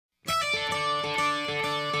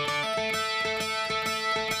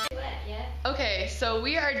so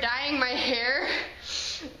we are dyeing my hair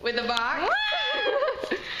with a box.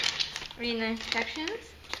 Reading the instructions?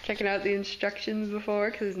 Checking out the instructions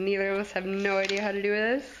before, because neither of us have no idea how to do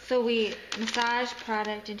this. So we massage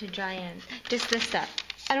product into dry ends. Just this step.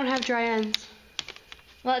 I don't have dry ends.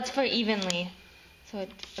 Well, it's for evenly. So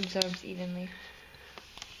it absorbs evenly.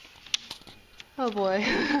 Oh boy.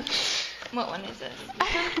 What one is this?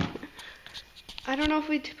 I don't know if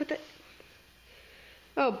we put that.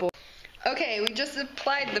 Oh boy. Okay, we just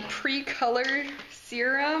applied the pre-colored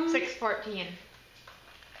serum. 6:14.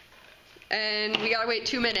 And we gotta wait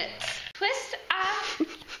 2 minutes. Twist off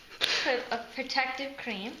a protective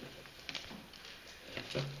cream.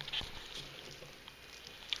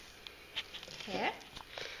 Okay.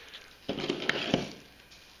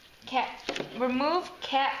 Cap. Remove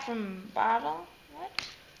cap from bottle. What?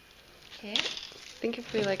 Okay. I think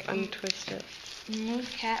if we like untwist it. Remove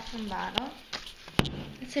cap from bottle.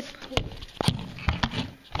 It said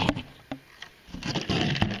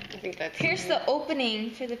I think that's. pierce the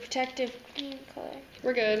opening for the protective cream color.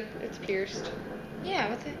 We're good. It's pierced. Yeah,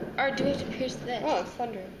 what the? Or do we have to pierce this? Oh, it's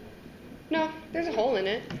thunder. No, there's a hole in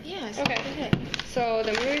it. Yeah. It's Okay. okay. So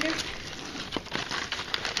then what do we do?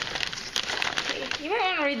 You might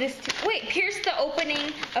want to read this too. Wait, pierce the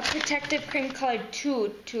opening of protective cream colored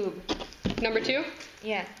tube. Number 2?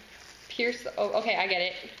 Yeah. Pierce the, oh, okay, I get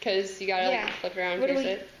it. Because you gotta like, flip it around and pierce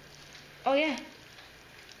it. Oh, yeah.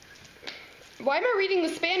 Why am I reading the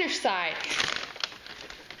Spanish side?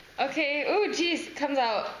 Okay. Ooh, jeez. Comes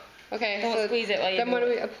out. Okay, Don't so squeeze it while you then do what do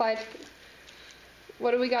it. we apply?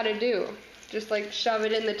 What do we gotta do? Just like shove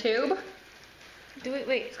it in the tube? Do it.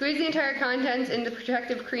 Wait. Squeeze the entire contents into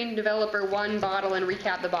Protective Cream Developer 1 bottle and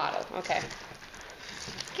recap the bottle. Okay.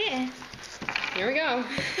 Okay. Here we go.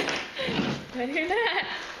 No, you're not.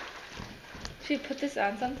 Should we put this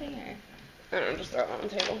on something or? I don't know, just throw it on the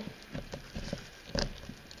table.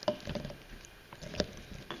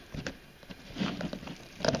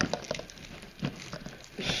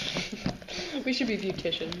 We should be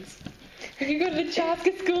beauticians. We could go to the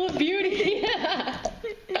Chaska School of Beauty.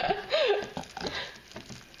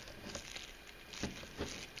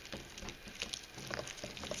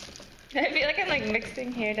 I feel like I'm like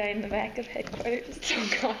mixing hair dye in the back of headquarters. Oh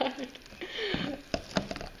God.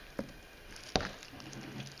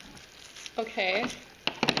 Okay.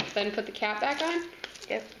 Then put the cap back on?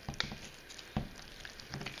 Yep.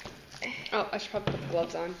 Oh, I should probably put the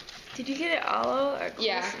gloves on. Did you get it all out or close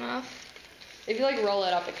Yeah. enough? If you like roll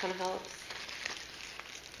it up, it kind of helps.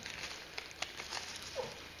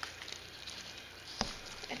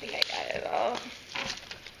 I think I got it all.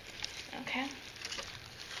 Okay.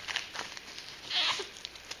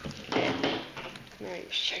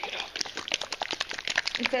 Alright, shake it up.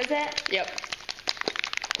 It says that? Yep.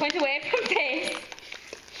 Point away from face.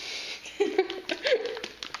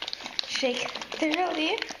 Shake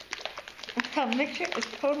thoroughly. Until mixture is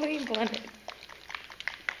totally blended.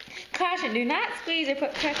 Caution, do not squeeze or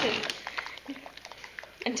put pressure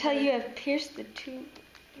until you have pierced the tube.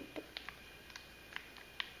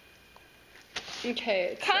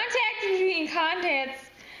 Okay. Contact between contents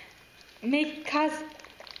may cause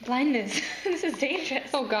blindness. This is dangerous.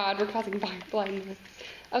 Oh God, we're causing blindness.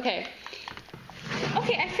 Okay.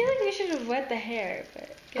 Okay, I feel like we should have wet the hair,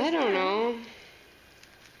 but I don't know.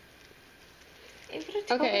 It would've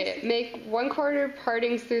told Okay, us. make 1/4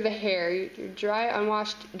 partings through the hair. Your dry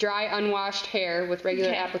unwashed hair with regular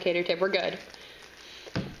Okay. applicator tip. We're good.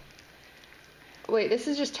 Wait, this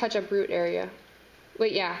is just touch up root area.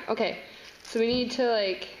 Wait, yeah, okay. So we need to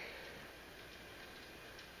like.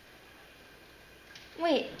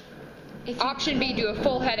 Wait. Option B, do a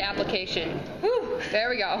full head application. Whew. There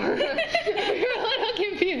we go. You're a little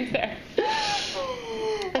confused there.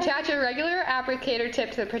 Attach a regular applicator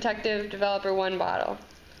tip to the Protective Developer 1 bottle.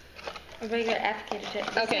 A regular applicator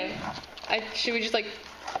tip. Okay. Should we just like,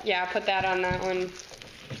 yeah, put that on that one.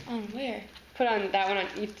 On where? Put on that one on,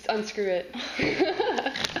 you unscrew it.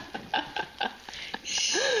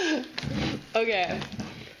 Okay.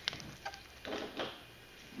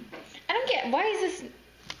 I don't get, why is this,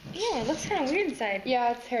 yeah, it looks kind of weird inside.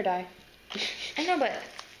 Yeah, it's hair dye. I know, but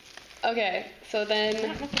Okay, so I then don't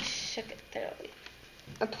know if I shook it thoroughly.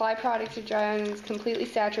 apply product to dry onions, completely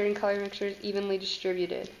saturated in color mixtures, evenly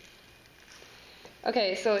distributed.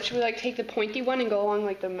 Okay, so should we like take the pointy one and go along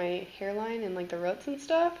like my hairline and like the roots and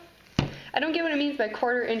stuff? I don't get what it means by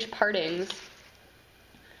 1/4 inch partings.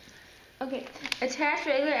 Okay, attach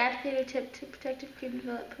regular applicator tip to protective cream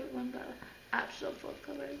developer 1 bottle. Optional full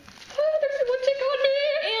cover. Oh, there's a wood tick on me!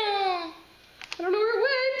 Ew. I don't know where it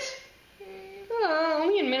went. Oh,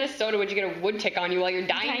 only in Minnesota would you get a wood tick on you while you're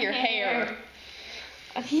dyeing Dyeing your hair.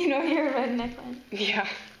 You know you're a redneck one. Yeah.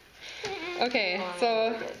 Okay,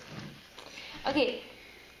 so Okay.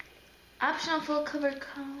 Optional full cover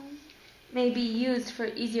comb may be used for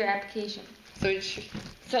easier application.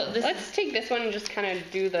 so let's take this one and just kind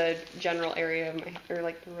of do the general area of my, or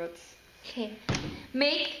like the roots. Okay.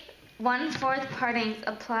 Make 1/4 partings.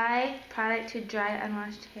 Apply product to dry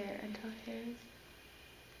unwashed hair until hair is.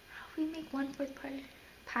 How do we make 1/4 parting?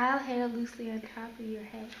 Pile hair loosely on top of your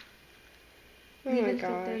head. Oh my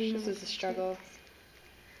gosh, this is a struggle.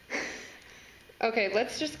 Okay,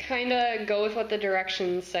 let's just kind of go with what the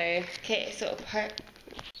directions say. Okay, so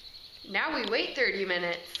Now we wait 30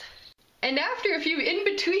 minutes. And after a few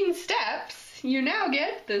in-between steps, you now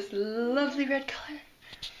get this lovely red color.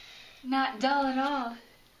 not dull at all.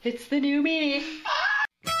 It's the new me.